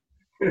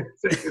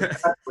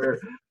 That's where,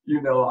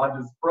 you know,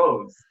 I'm just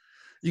froze.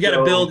 You got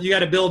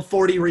to build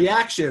 40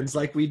 reactions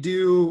like we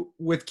do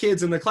with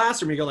kids in the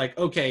classroom. You go like,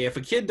 okay, if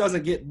a kid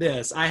doesn't get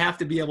this, I have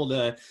to be able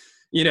to,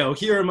 you know,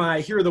 here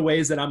are the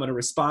ways that I'm going to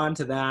respond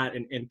to that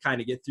and kind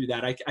of get through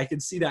that. I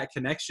can see that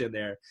connection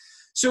there.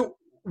 So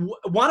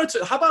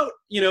how about,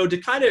 you know, to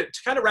kind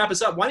of wrap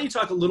us up, why don't you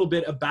talk a little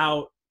bit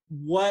about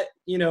what,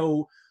 you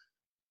know,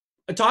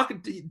 tell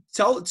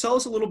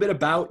us a little bit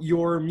about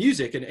your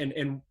music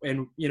and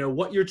you know,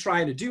 what you're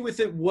trying to do with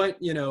it.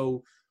 What, you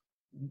know,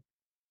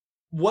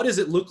 what does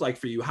it look like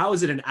for you? How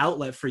is it an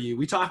outlet for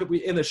you?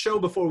 In the show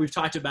before, we've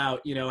talked about,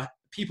 you know,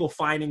 people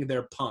finding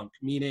their punk,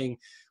 meaning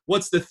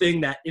what's the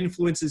thing that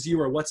influences you,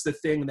 or what's the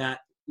thing that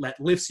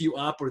lifts you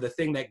up, or the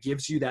thing that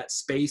gives you that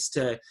space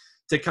to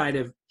kind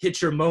of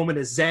hit your moment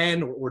of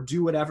zen or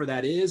do whatever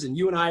that is. And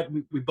you and I,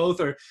 we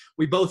both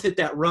hit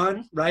that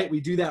run, right?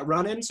 We do that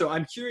running. So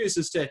I'm curious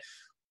as to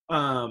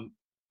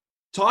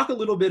talk a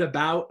little bit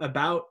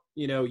about,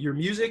 you know, your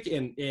music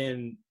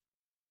and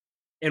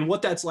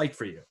what that's like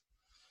for you.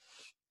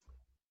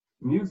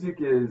 Music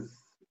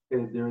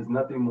there is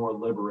nothing more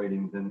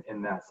liberating than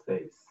in that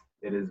space.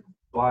 It is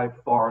by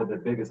far the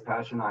biggest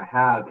passion I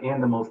have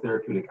and the most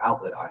therapeutic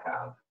outlet I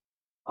have.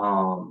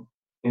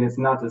 And it's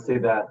not to say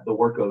that the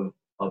work of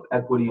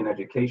equity and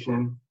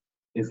education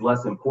is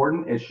less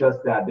important. It's just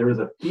that there is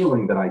a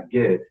feeling that I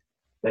get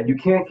that you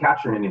can't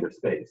capture in any other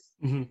space.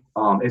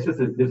 Mm-hmm. It's just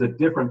there's a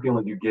different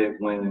feeling you get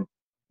when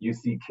you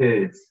see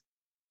kids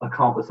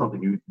accomplish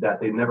something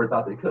that they never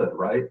thought they could,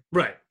 right?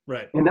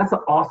 Right. And that's an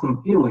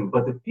awesome feeling.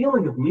 But the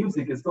feeling of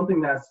music is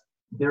something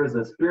there's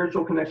a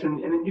spiritual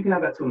connection, and you can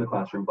have that too in the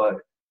classroom, but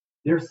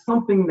there's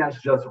something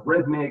that's just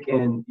rhythmic,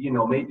 and, you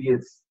know, maybe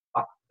it's,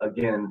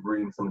 again,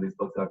 reading some of these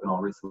books I've been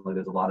on recently,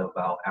 there's a lot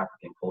about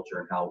African culture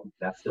and how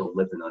that still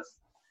lives in us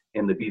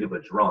in the beat of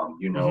a drum,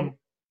 you know?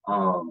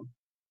 Mm-hmm.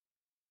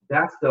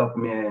 That stuff,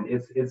 man,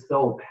 it's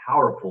so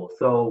powerful.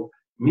 So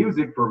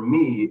music for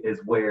me is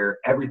where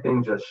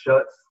everything just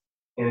shuts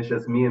and it's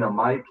just me and a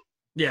mic.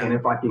 Yeah. And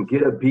if I can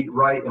get a beat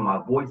right and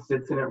my voice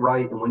sits in it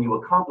right, and when you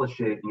accomplish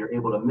it and you're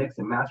able to mix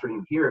and master it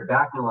and hear it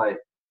back, you're like,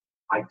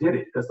 I did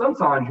it. Because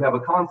sometimes you have a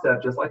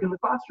concept, just like in the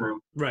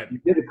classroom. Right. You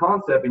get a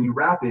concept and you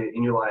rap it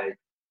and you're like,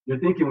 you're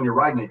thinking when you're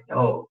writing it,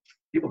 oh,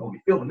 people will be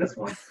feeling this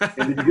one. And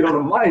then you get on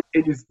the mic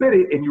and you spit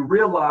it and you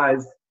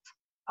realize,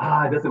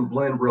 it doesn't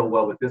blend real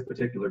well with this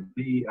particular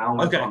beat. I don't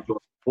know if I'm doing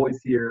voice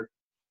here.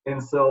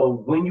 And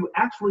so when you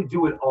actually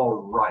do it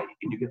all right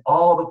and you get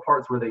all the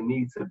parts where they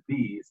need to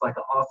be, it's like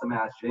an awesome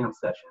ass jam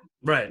session.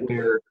 Right.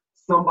 Where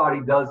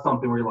somebody does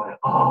something where you're like,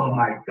 oh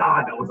my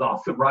God, that was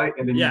awesome, right?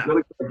 And then you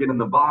really start getting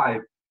the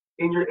vibe,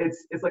 and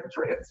it's like a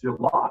trance. You're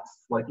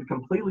lost. Like you're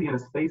completely in a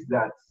space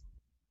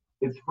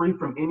it's free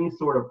from any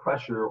sort of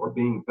pressure or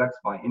being vexed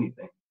by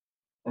anything.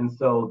 And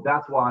so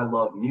that's why I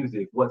love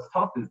music. What's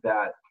tough is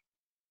that,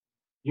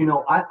 you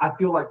know, I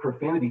feel like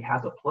profanity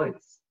has a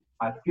place.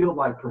 I feel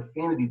like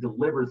profanity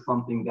delivers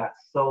something that's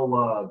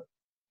so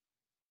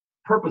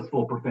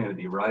purposeful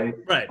profanity, right?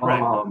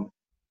 Right.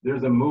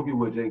 There's a movie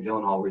with Jake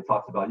Gyllenhaal where he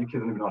talks about, you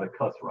kids don't even know how to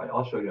cuss, right?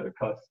 I'll show you how to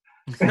cuss.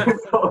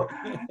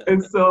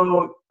 and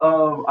so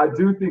I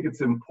do think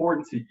it's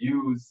important to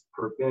use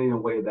profanity in a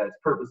way that's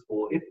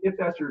purposeful, if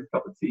that's your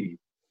cup of tea.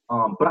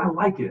 But I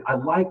like it. I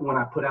like when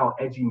I put out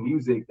edgy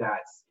music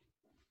that's,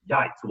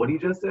 yikes, what did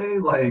he just say?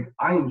 Like,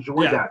 I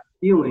enjoy that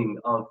feeling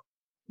of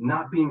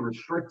not being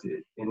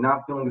restricted and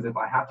not feeling as if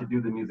I have to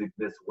do the music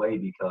this way,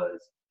 because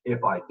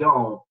if I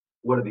don't,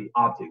 what are the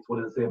optics?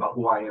 What does it say about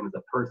who I am as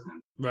a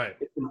person? Right.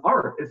 It's an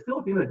art. It's still,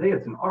 at the end of the day,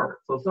 it's an art.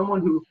 So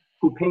someone who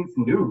paints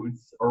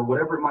nudes or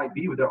whatever it might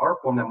be with their art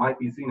form that might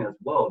be seen as,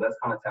 whoa, that's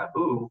kind of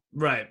taboo.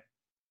 Right.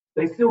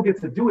 They still get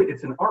to do it.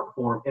 It's an art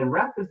form. And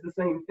rap is the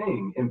same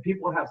thing. And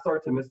people have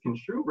started to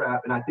misconstrue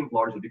rap, and I think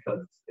largely because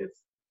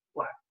it's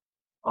black.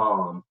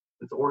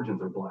 Its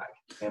origins are black.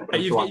 And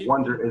so I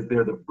wonder, is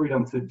there the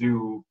freedom to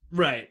do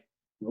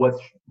what's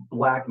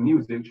black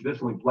music,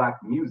 traditionally black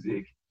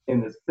music, in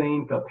the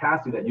same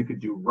capacity that you could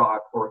do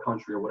rock or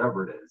country or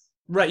whatever it is?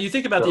 Right. You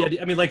think about the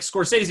idea. I mean, like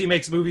Scorsese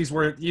makes movies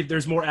where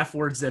there's more F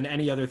words than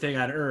any other thing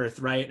on earth,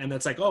 right? And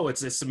that's like, oh,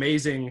 it's this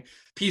amazing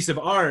piece of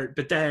art.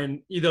 But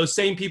then those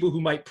same people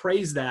who might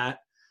praise that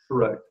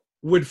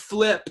would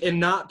flip and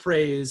not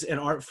praise an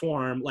art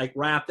form like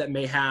rap that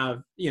may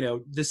have,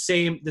 the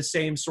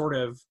same sort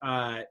of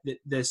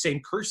the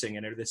same cursing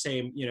in it, or the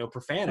same,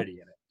 profanity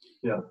in it.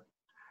 Yeah.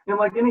 And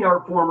like any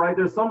art form, right,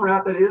 there's some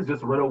rap that is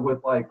just riddled with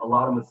like a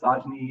lot of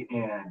misogyny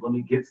and let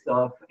me get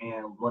stuff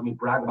and let me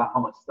brag about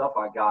how much stuff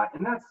I got.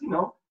 And that's,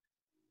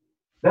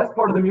 that's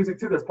part of the music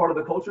too. That's part of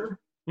the culture.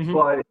 Mm-hmm.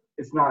 But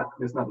it's not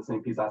the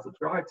same piece I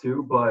subscribe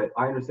to, but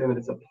I understand that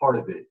it's a part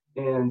of it.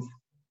 And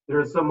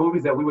there's some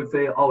movies that we would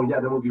say, oh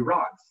yeah, that movie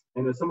rocks.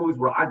 And there's some movies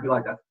where I'd be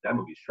like, that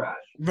movie's trash.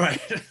 Right.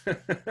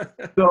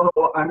 So,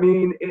 I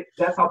mean,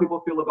 that's how people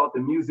feel about the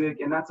music,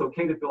 and that's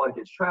okay to feel like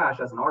it's trash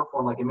as an art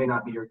form. Like, it may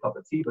not be your cup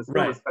of tea, but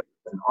still respect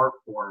it as an art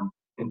form,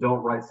 and don't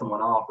write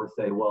someone off or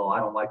say, well, I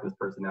don't like this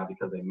person now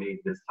because they made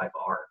this type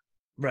of art.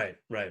 Right.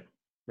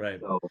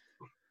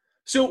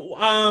 So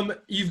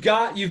you've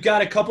got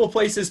a couple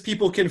places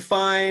people can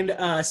find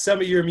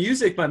some of your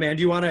music, my man.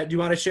 Do you want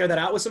to share that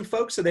out with some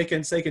folks so they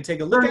can take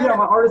a look at it? Yeah,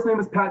 my artist name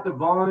is Pat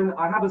Devon.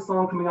 I have a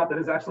song coming out that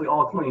is actually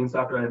all clean. So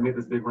after I made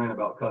this big rant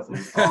about cussing,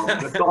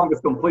 the song is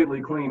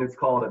completely clean. It's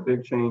called A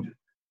Big Change,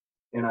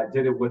 and I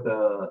did it with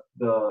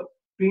the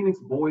Phoenix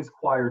Boys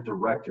Choir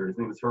director. His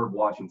name is Herb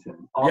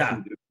Washington.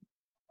 Awesome dude.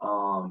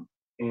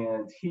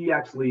 And he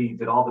actually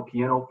did all the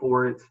piano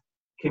for it.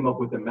 Came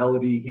up with the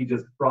melody. He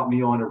just brought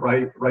me on to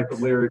write the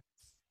lyrics.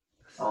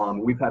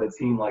 We've had a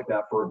team like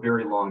that for a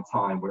very long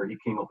time, where he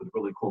came up with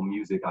really cool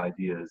music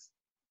ideas,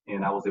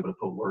 and I was able to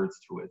put words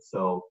to it.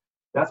 So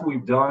that's what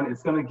we've done.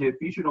 It's going to get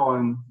featured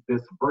on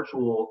this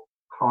virtual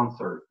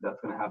concert that's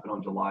going to happen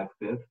on July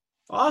 5th.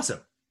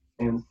 Awesome.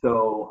 And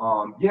so,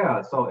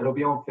 so it'll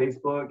be on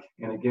Facebook.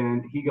 And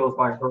again, he goes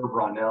by Herb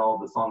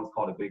Ronell. The song is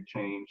called A Big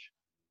Change,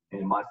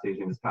 and my stage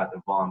name is Pat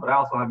Devon. But I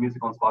also have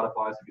music on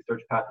Spotify, so if you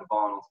search Pat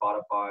Devon on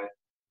Spotify,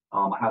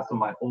 I have some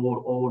of my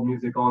old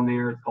music on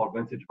there. It's called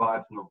Vintage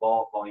Vibes from the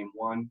Vault, Volume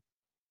 1.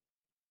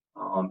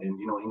 And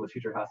English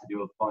teacher has to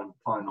do a fun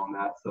pun on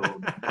that, so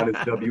that is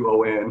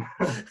WON.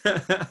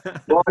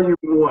 Volume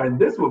 1.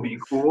 This will be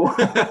cool.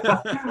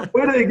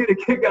 Where do they get a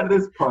kick out of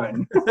this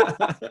pun?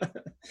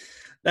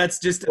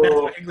 That's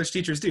what English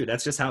teachers do.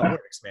 That's just how it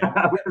works, man.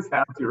 We just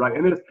have to, right?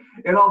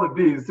 And all the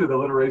B's too, the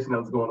alliteration that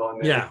was going on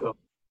there.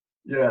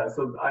 Yeah.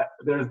 So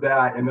there's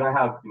that, and then I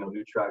have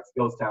new tracks.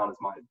 Ghost Town is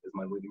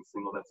my leading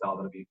single that's out,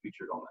 that'll be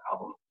featured on the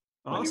album.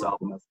 Awesome. My new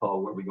album that's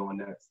called Where We Going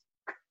Next.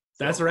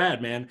 That's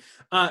rad, man.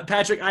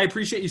 Patrick, I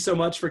appreciate you so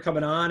much for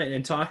coming on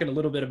and talking a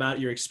little bit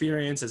about your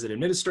experience as an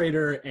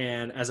administrator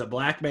and as a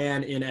Black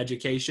man in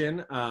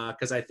education.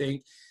 Because I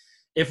think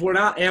if we're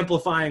not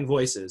amplifying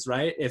voices,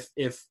 right?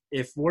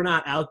 If we're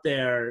not out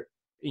there,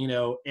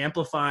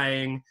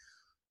 amplifying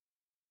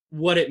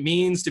what it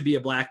means to be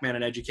a Black man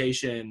in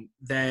education,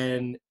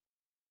 then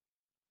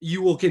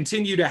you will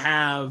continue to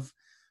have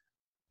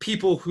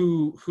people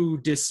who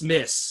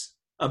dismiss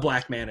a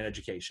Black man in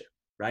education,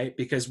 right?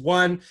 Because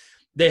one,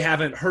 they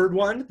haven't heard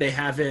one, they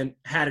haven't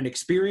had an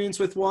experience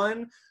with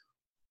one,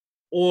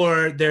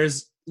 or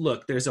there's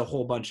a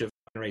whole bunch of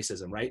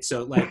racism, right?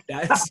 So like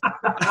that's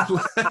I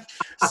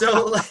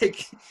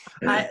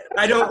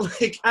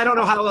don't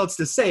know how else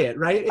to say it,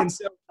 right? And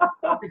so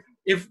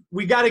if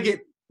we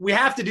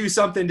have to do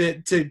something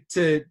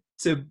to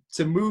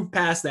move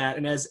past that.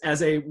 And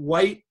as a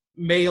white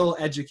male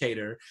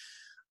educator,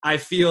 I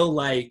feel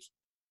like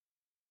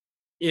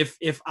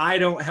if I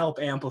don't help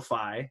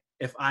amplify,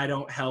 if I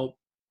don't help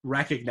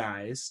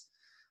recognize,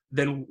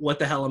 then what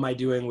the hell am I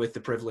doing with the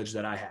privilege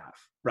that I have,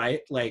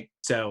 right? Like,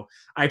 so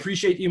I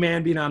appreciate you,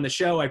 man, being on the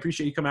show. I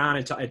appreciate you coming on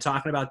and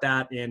talking about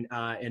that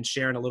and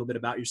sharing a little bit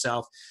about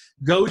yourself.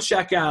 Go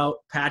check out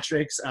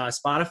Patrick's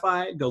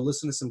Spotify. Go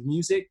listen to some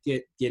music.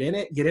 Get in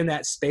it. Get in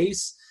that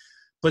space.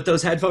 Put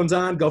those headphones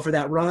on. Go for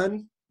that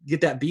run.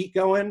 Get that beat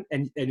going,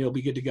 and you'll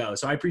be good to go.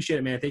 So I appreciate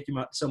it, man. Thank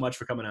you so much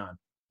for coming on.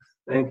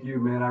 Thank you,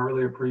 man. I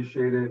really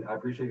appreciate it. I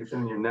appreciate you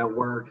sending your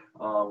network.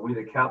 We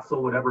need to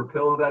capsule whatever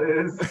pill that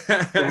is,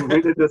 and we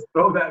need to just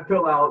throw that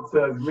pill out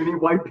to as many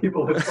white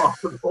people as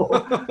possible,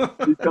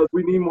 because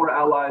we need more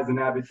allies and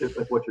advocates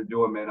like what you're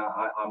doing, man.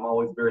 I'm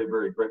always very,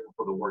 very grateful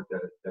for the work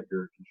that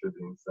you're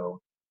contributing. So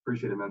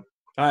appreciate it, man.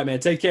 All right, man.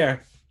 Take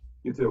care.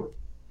 You too.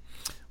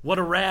 What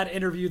a rad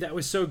interview. That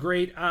was so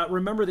great.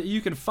 Remember that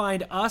you can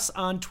find us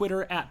on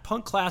Twitter at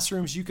Punk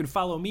Classrooms. You can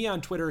follow me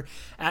on Twitter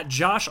at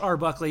Josh R.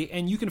 Buckley.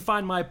 And you can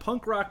find my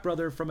punk rock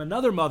brother from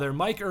another mother,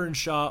 Mike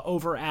Earnshaw,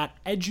 over at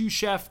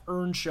EduChef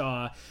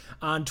Earnshaw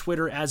on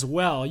Twitter as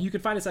well. You can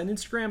find us on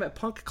Instagram at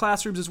Punk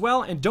Classrooms as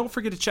well. And don't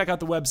forget to check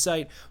out the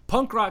website,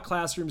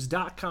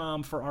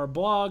 punkrockclassrooms.com, for our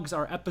blogs,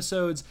 our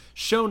episodes,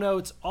 show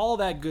notes, all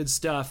that good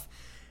stuff.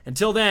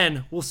 Until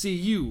then, we'll see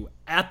you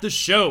at the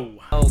show.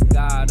 Oh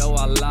God, oh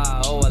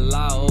Allah, oh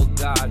Allah, oh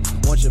God.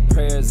 Want your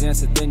prayers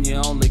answered, then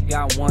you only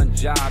got one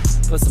job.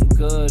 Put some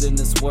good in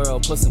this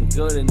world, put some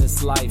good in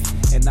this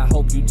life. And I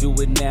hope you do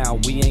it now,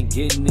 we ain't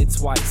getting it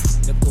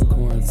twice.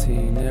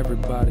 Quarantine,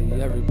 everybody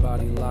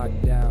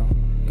locked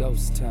down.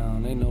 Ghost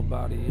town, ain't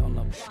nobody on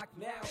the block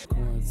now.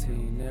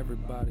 Quarantine,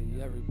 everybody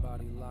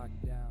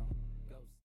locked down.